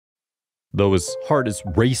Though his heart is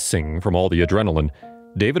racing from all the adrenaline,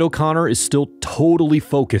 David O'Connor is still totally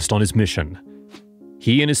focused on his mission.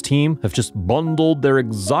 He and his team have just bundled their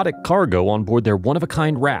exotic cargo on board their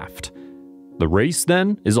one-of-a-kind raft. The race,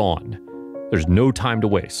 then, is on. There's no time to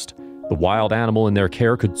waste. The wild animal in their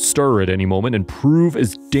care could stir at any moment and prove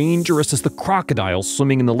as dangerous as the crocodiles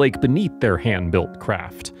swimming in the lake beneath their hand-built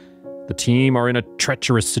craft. The team are in a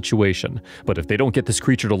treacherous situation, but if they don't get this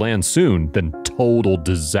creature to land soon, then total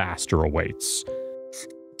disaster awaits.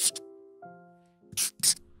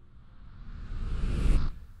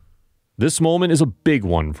 This moment is a big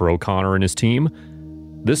one for O'Connor and his team.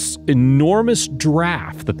 This enormous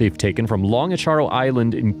giraffe that they've taken from Longacharo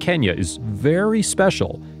Island in Kenya is very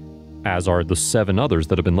special, as are the 7 others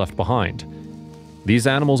that have been left behind. These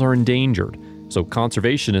animals are endangered, so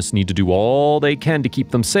conservationists need to do all they can to keep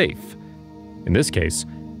them safe. In this case,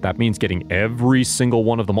 that means getting every single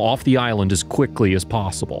one of them off the island as quickly as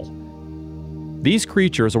possible. These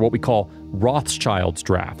creatures are what we call Rothschild's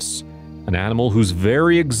giraffes, an animal whose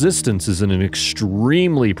very existence is in an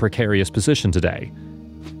extremely precarious position today.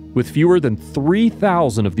 With fewer than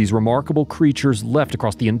 3,000 of these remarkable creatures left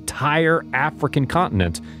across the entire African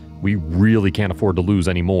continent, we really can't afford to lose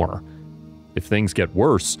any more. If things get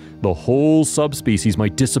worse, the whole subspecies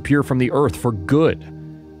might disappear from the Earth for good.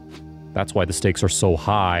 That's why the stakes are so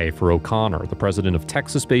high for O'Connor, the president of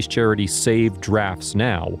Texas-based charity Save Giraffes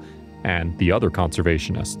Now, and the other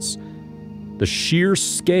conservationists. The sheer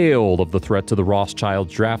scale of the threat to the Rothschild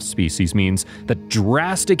giraffe species means that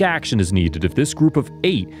drastic action is needed if this group of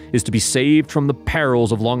 8 is to be saved from the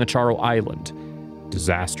perils of Longacharo Island.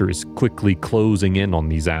 Disaster is quickly closing in on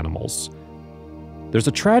these animals. There's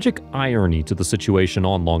a tragic irony to the situation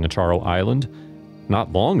on Longacharo Island.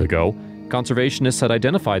 Not long ago, conservationists had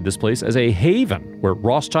identified this place as a haven where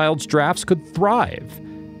Rothschild's giraffes could thrive.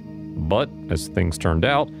 But, as things turned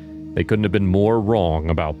out, they couldn't have been more wrong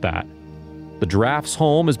about that. The giraffes'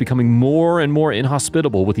 home is becoming more and more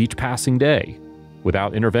inhospitable with each passing day.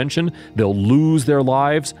 Without intervention, they'll lose their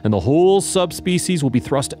lives, and the whole subspecies will be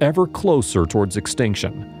thrust ever closer towards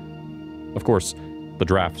extinction. Of course, the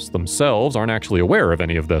giraffes themselves aren't actually aware of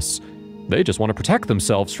any of this. They just want to protect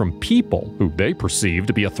themselves from people who they perceive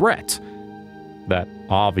to be a threat. That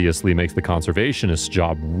obviously makes the conservationists'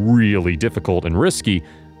 job really difficult and risky,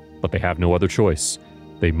 but they have no other choice.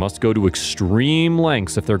 They must go to extreme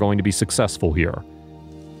lengths if they're going to be successful here.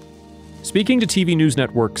 Speaking to TV news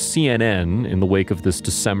network CNN in the wake of this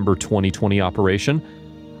December 2020 operation,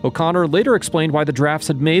 O'Connor later explained why the giraffes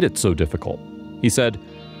had made it so difficult. He said,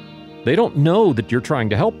 "They don't know that you're trying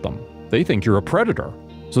to help them. They think you're a predator.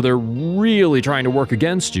 So they're really trying to work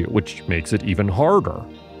against you, which makes it even harder."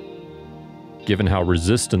 Given how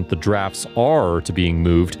resistant the giraffes are to being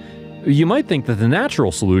moved, you might think that the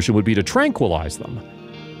natural solution would be to tranquilize them.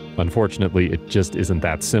 Unfortunately, it just isn't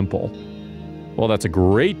that simple. While that's a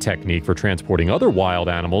great technique for transporting other wild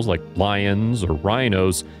animals like lions or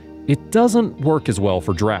rhinos, it doesn't work as well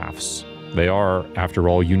for giraffes. They are, after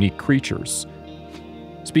all, unique creatures.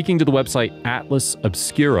 Speaking to the website Atlas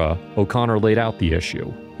Obscura, O'Connor laid out the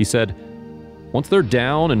issue. He said, "Once they're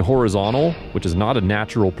down and horizontal, which is not a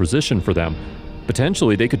natural position for them,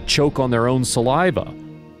 potentially they could choke on their own saliva.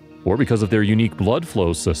 Or because of their unique blood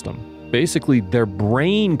flow system. Basically, their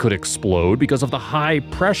brain could explode because of the high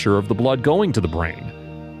pressure of the blood going to the brain."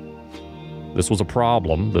 This was a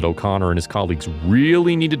problem that O'Connor and his colleagues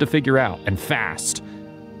really needed to figure out, and fast.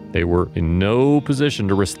 They were in no position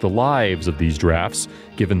to risk the lives of these giraffes,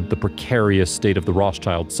 given the precarious state of the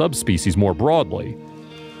Rothschild subspecies more broadly.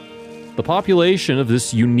 The population of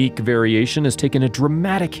this unique variation has taken a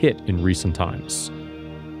dramatic hit in recent times.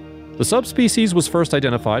 The subspecies was first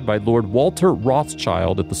identified by Lord Walter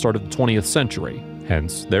Rothschild at the start of the 20th century,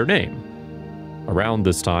 hence their name. Around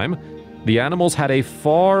this time, the animals had a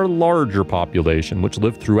far larger population which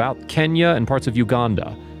lived throughout Kenya and parts of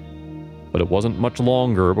Uganda. But it wasn't much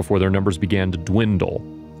longer before their numbers began to dwindle,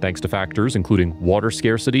 thanks to factors including water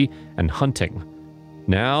scarcity and hunting.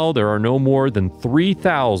 Now there are no more than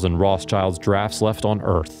 3,000 Rothschild's giraffes left on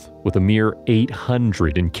Earth, with a mere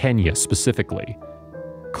 800 in Kenya specifically.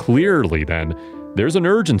 Clearly, then, there's an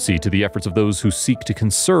urgency to the efforts of those who seek to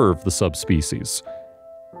conserve the subspecies.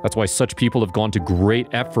 That's why such people have gone to great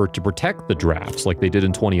effort to protect the giraffes like they did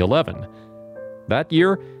in 2011. That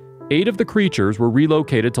year, 8 of the creatures were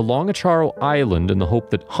relocated to Longacharo Island in the hope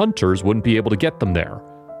that hunters wouldn't be able to get them there.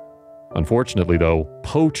 Unfortunately, though,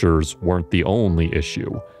 poachers weren't the only issue.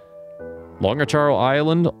 Longacharo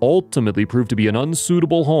Island ultimately proved to be an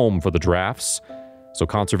unsuitable home for the giraffes, so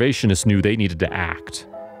conservationists knew they needed to act.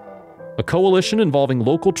 A coalition involving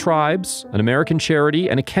local tribes, an American charity,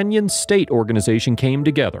 and a Kenyan state organization came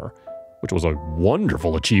together. which was a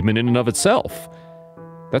wonderful achievement in and of itself.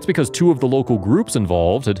 That's because two of the local groups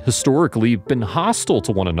involved had historically been hostile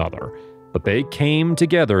to one another, but they came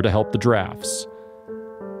together to help the giraffes.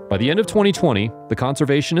 By the end of 2020, the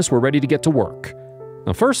conservationists were ready to get to work.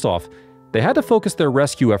 Now, first off, they had to focus their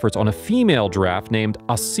rescue efforts on a female giraffe named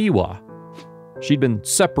Asiwa. She'd been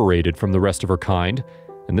separated from the rest of her kind,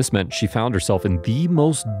 and this meant she found herself in the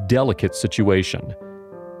most delicate situation.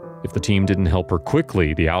 If the team didn't help her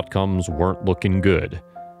quickly, the outcomes weren't looking good.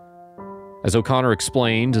 As O'Connor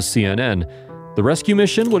explained to CNN, the rescue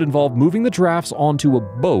mission would involve moving the giraffes onto a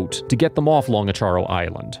boat to get them off Longacharo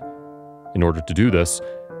Island. In order to do this,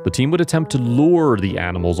 the team would attempt to lure the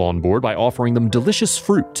animals on board by offering them delicious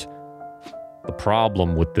fruit. The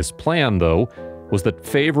problem with this plan, though, was that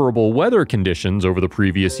favorable weather conditions over the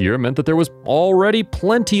previous year meant that there was already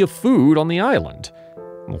plenty of food on the island.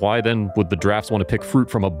 Why then would the giraffes want to pick fruit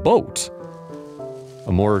from a boat?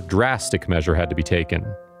 A more drastic measure had to be taken,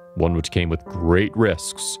 one which came with great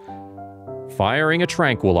risks. Firing a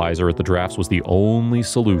tranquilizer at the giraffes was the only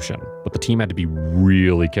solution, but the team had to be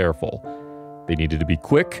really careful. They needed to be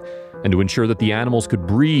quick and to ensure that the animals could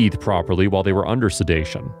breathe properly while they were under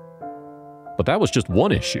sedation. But that was just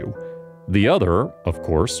one issue. The other, of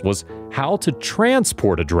course, was how to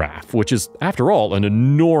transport a giraffe, which is, after all, an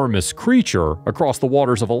enormous creature across the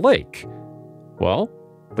waters of a lake. Well,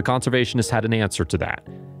 the conservationists had an answer to that.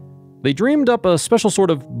 They dreamed up a special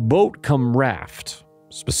sort of boat-cum-raft,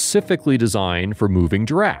 specifically designed for moving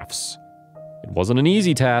giraffes. It wasn't an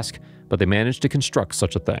easy task, but they managed to construct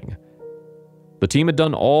such a thing. The team had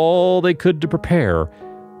done all they could to prepare,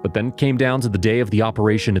 but then it came down to the day of the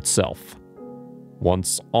operation itself.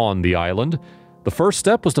 Once on the island, the first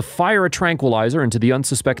step was to fire a tranquilizer into the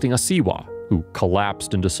unsuspecting Asiwa, who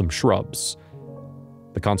collapsed into some shrubs.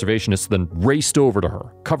 The conservationists then raced over to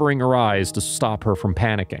her, covering her eyes to stop her from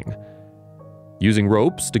panicking. Using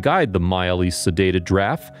ropes to guide the mildly sedated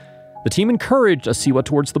giraffe, the team encouraged Asiwa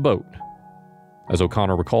towards the boat. As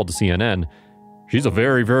O'Connor recalled to CNN, "She's a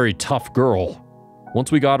very, very tough girl.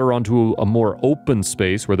 Once we got her onto a more open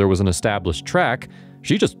space where there was an established track,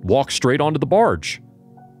 she just walked straight onto the barge.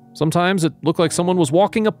 Sometimes it looked like someone was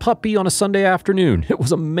walking a puppy on a Sunday afternoon. It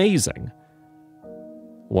was amazing."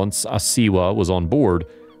 Once Asiwa was on board,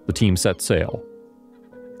 the team set sail.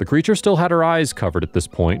 The creature still had her eyes covered at this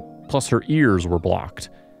point, plus her ears were blocked.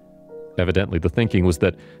 Evidently, the thinking was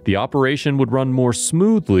that the operation would run more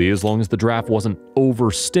smoothly as long as the giraffe wasn't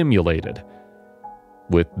overstimulated.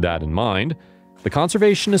 With that in mind, the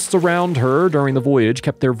conservationists around her during the voyage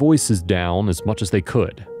kept their voices down as much as they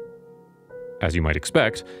could. As you might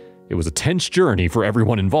expect, it was a tense journey for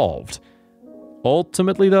everyone involved.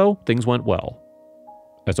 Ultimately, though, things went well.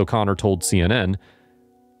 As O'Connor told CNN,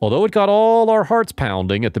 "Although it got all our hearts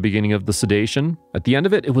pounding at the beginning of the sedation, at the end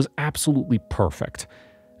of it, it was absolutely perfect.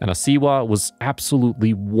 And Asiwa was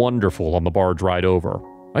absolutely wonderful on the barge ride over.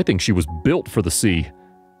 I think she was built for the sea."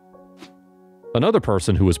 Another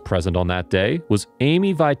person who was present on that day was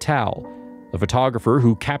Amy Vitale, a photographer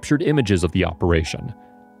who captured images of the operation.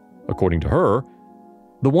 According to her,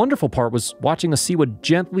 the wonderful part was watching Asiwa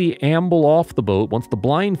gently amble off the boat once the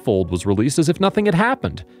blindfold was released as if nothing had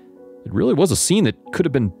happened. It really was a scene that could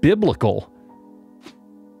have been biblical.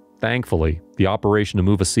 Thankfully, the operation to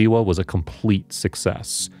move Asiwa was a complete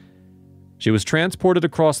success. She was transported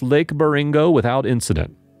across Lake Baringo without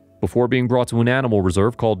incident, before being brought to an animal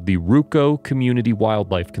reserve called the Ruco Community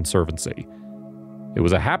Wildlife Conservancy. It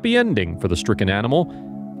was a happy ending for the stricken animal,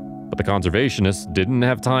 but the conservationists didn't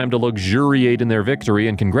have time to luxuriate in their victory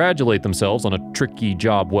and congratulate themselves on a tricky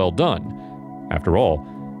job well done. After all,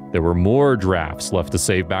 there were more giraffes left to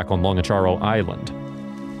save back on Longacharo Island.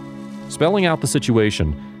 Spelling out the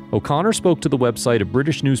situation, O'Connor spoke to the website of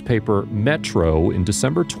British newspaper Metro in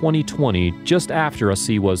December 2020, just after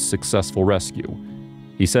Asiwa's successful rescue.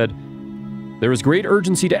 He said, "There is great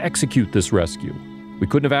urgency to execute this rescue. We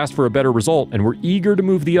couldn't have asked for a better result, and we're eager to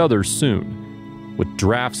move the others soon. With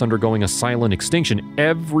giraffes undergoing a silent extinction,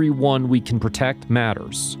 everyone we can protect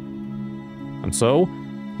matters." And so,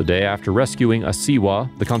 the day after rescuing Asiwa,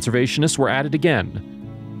 the conservationists were at it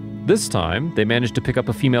again. This time, they managed to pick up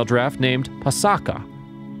a female giraffe named Pasaka.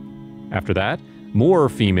 After that, more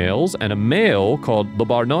females and a male called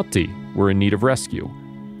Labarnotti were in need of rescue.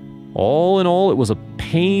 All in all, it was a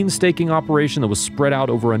painstaking operation that was spread out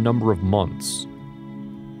over a number of months.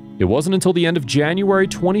 It wasn't until the end of January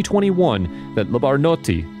 2021 that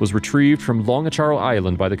Labarnotti was retrieved from Longacharo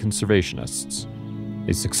Island by the conservationists.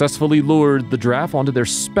 They successfully lured the giraffe onto their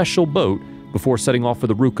special boat before setting off for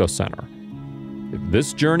the Ruco Center. If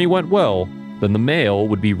this journey went well, then the male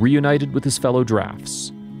would be reunited with his fellow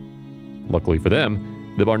giraffes. Luckily for them,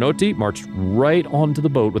 The Barnoti marched right onto the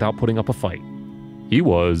boat without putting up a fight. He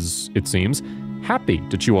was, it seems, happy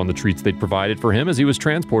to chew on the treats they'd provided for him as he was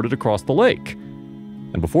transported across the lake.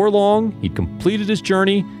 And before long, he'd completed his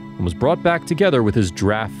journey and was brought back together with his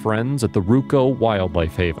giraffe friends at the Ruko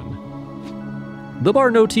Wildlife Haven. The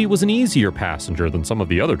Barnoti was an easier passenger than some of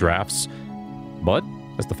the other giraffes, but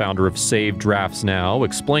as the founder of Save Giraffes Now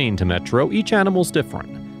explained to Metro, each animal's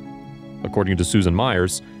different. According to Susan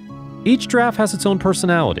Myers, each giraffe has its own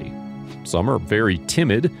personality. Some are very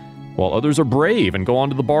timid, while others are brave and go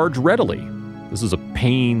onto the barge readily. This is a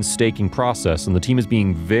painstaking process, and the team is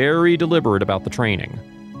being very deliberate about the training.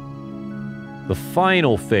 The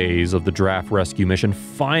final phase of the giraffe rescue mission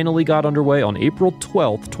finally got underway on April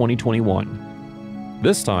 12, 2021.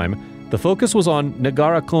 This time, the focus was on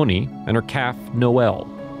Negara Koni and her calf, Noel,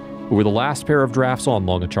 who were the last pair of giraffes on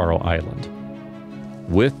Longacharo Island.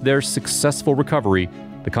 With their successful recovery,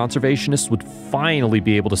 the conservationists would finally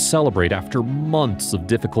be able to celebrate after months of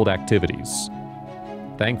difficult activities.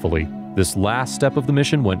 Thankfully, this last step of the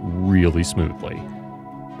mission went really smoothly.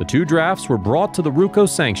 The two giraffes were brought to the Ruko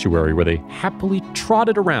Sanctuary where they happily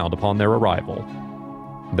trotted around upon their arrival.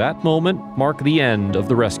 That moment marked the end of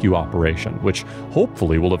the rescue operation, which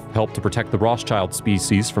hopefully will have helped to protect the Rothschild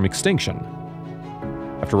species from extinction.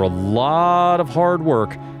 After a lot of hard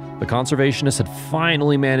work, the conservationists had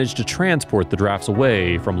finally managed to transport the giraffes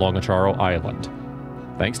away from Longacharo Island.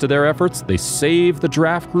 Thanks to their efforts, they saved the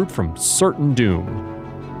giraffe group from certain doom.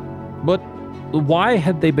 But why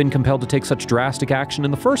had they been compelled to take such drastic action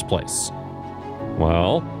in the first place?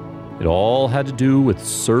 Well, it all had to do with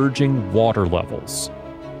surging water levels.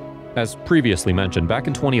 As previously mentioned, back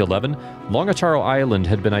in 2011, Longacharo Island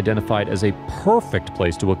had been identified as a perfect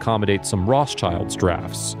place to accommodate some Rothschild's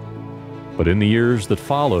giraffes. But in the years that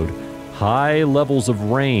followed, high levels of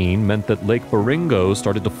rain meant that Lake Baringo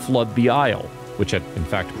started to flood the isle, which had in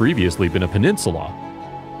fact previously been a peninsula.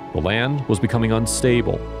 The land was becoming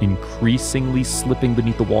unstable, increasingly slipping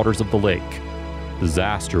beneath the waters of the lake.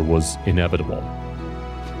 Disaster was inevitable.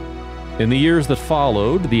 In the years that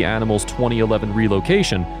followed the animal's 2011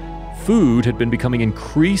 relocation, food had been becoming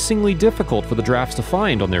increasingly difficult for the giraffes to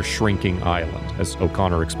find on their shrinking island, as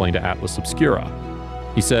O'Connor explained to Atlas Obscura.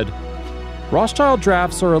 He said, "Rothschild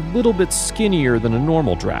giraffes are a little bit skinnier than a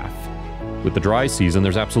normal giraffe. With the dry season,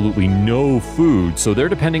 there's absolutely no food, so they're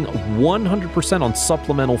depending 100% on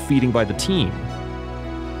supplemental feeding by the team."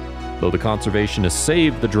 Though the conservationists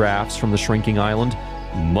saved the giraffes from the shrinking island,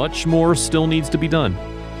 much more still needs to be done.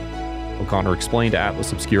 O'Connor explained to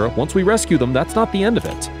Atlas Obscura, "Once we rescue them, that's not the end of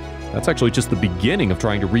it. That's actually just the beginning of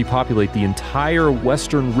trying to repopulate the entire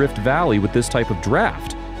Western Rift Valley with this type of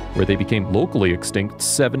giraffe, where they became locally extinct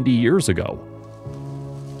 70 years ago."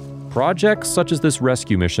 Projects such as this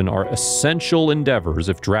rescue mission are essential endeavors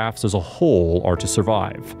if giraffes as a whole are to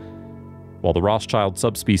survive. While the Rothschild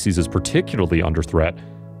subspecies is particularly under threat,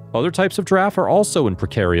 other types of giraffe are also in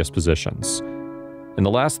precarious positions. In the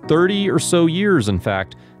last 30 or so years, in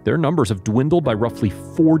fact, their numbers have dwindled by roughly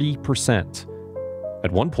 40%.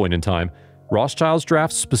 At one point in time, Rothschild's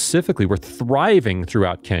giraffes specifically were thriving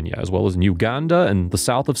throughout Kenya, as well as in Uganda and the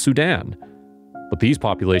south of Sudan. But these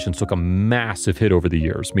populations took a massive hit over the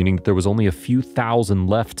years, meaning that there was only a few thousand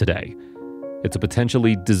left today. It's a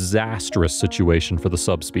potentially disastrous situation for the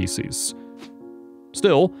subspecies.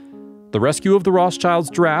 Still, the rescue of the Rothschild's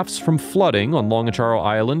giraffes from flooding on Longacharo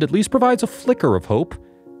Island at least provides a flicker of hope.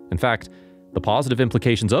 In fact, the positive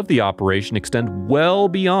implications of the operation extend well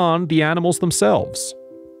beyond the animals themselves.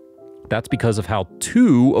 That's because of how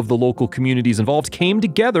two of the local communities involved came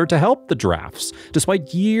together to help the giraffes,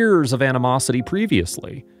 despite years of animosity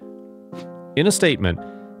previously. In a statement,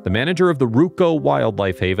 the manager of the Ruko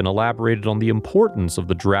Wildlife Haven elaborated on the importance of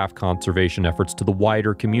the giraffe conservation efforts to the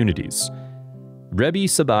wider communities. Rebi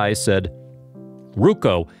Sabai said,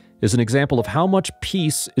 "Ruko is an example of how much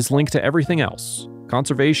peace is linked to everything else.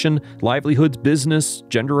 Conservation, livelihoods, business,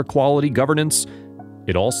 gender equality, governance,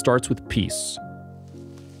 it all starts with peace."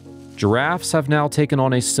 Giraffes have now taken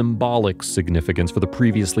on a symbolic significance for the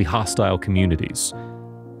previously hostile communities.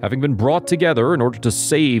 Having been brought together in order to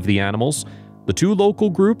save the animals, the two local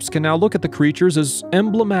groups can now look at the creatures as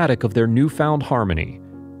emblematic of their newfound harmony.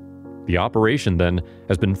 The operation, then,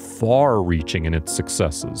 has been far-reaching in its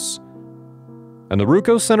successes. And the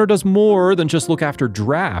Ruko Center does more than just look after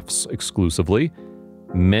giraffes exclusively.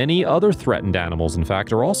 Many other threatened animals, in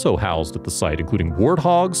fact, are also housed at the site, including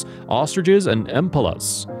warthogs, ostriches, and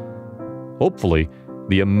impalas. Hopefully,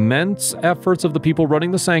 the immense efforts of the people running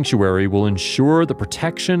the sanctuary will ensure the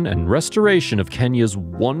protection and restoration of Kenya's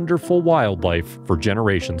wonderful wildlife for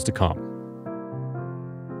generations to come.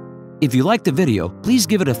 If you liked the video, please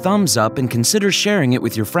give it a thumbs up and consider sharing it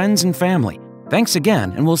with your friends and family. Thanks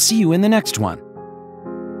again, and we'll see you in the next one.